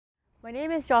My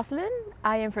name is Jocelyn.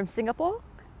 I am from Singapore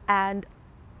and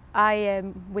I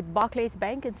am with Barclays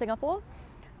Bank in Singapore.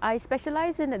 I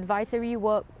specialize in advisory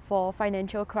work for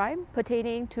financial crime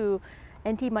pertaining to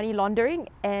anti-money laundering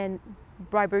and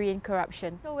bribery and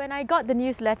corruption. So when I got the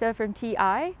newsletter from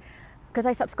TI, because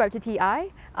I subscribe to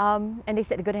TI, and they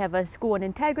said they're going to have a school on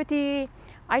integrity,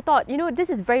 I thought,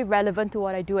 this is very relevant to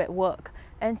what I do at work.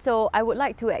 And so I would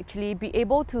like to actually be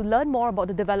able to learn more about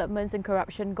the developments in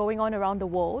corruption going on around the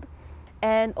world,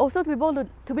 and also to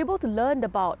be able to learn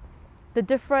about the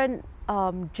different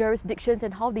jurisdictions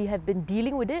and how they have been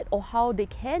dealing with it or how they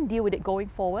can deal with it going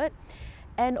forward.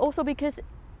 And also because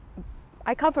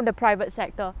I come from the private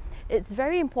sector, it's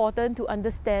very important to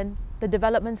understand the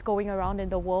developments going around in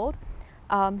the world,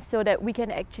 so that we can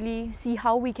actually see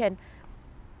how we can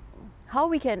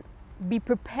be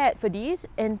prepared for these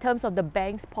in terms of the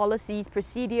bank's policies,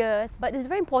 procedures. But it's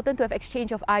very important to have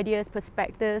exchange of ideas,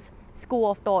 perspectives, school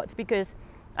of thoughts, because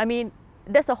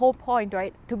that's the whole point,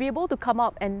 right? To be able to come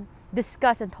up and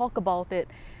discuss and talk about it,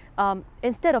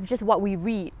 instead of just what we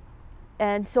read.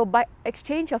 And so by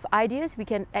exchange of ideas, we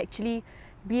can actually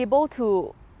be able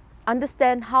to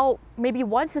understand how maybe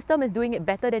one system is doing it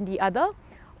better than the other,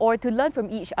 or to learn from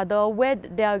each other where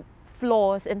there are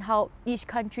flaws in how each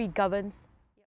country governs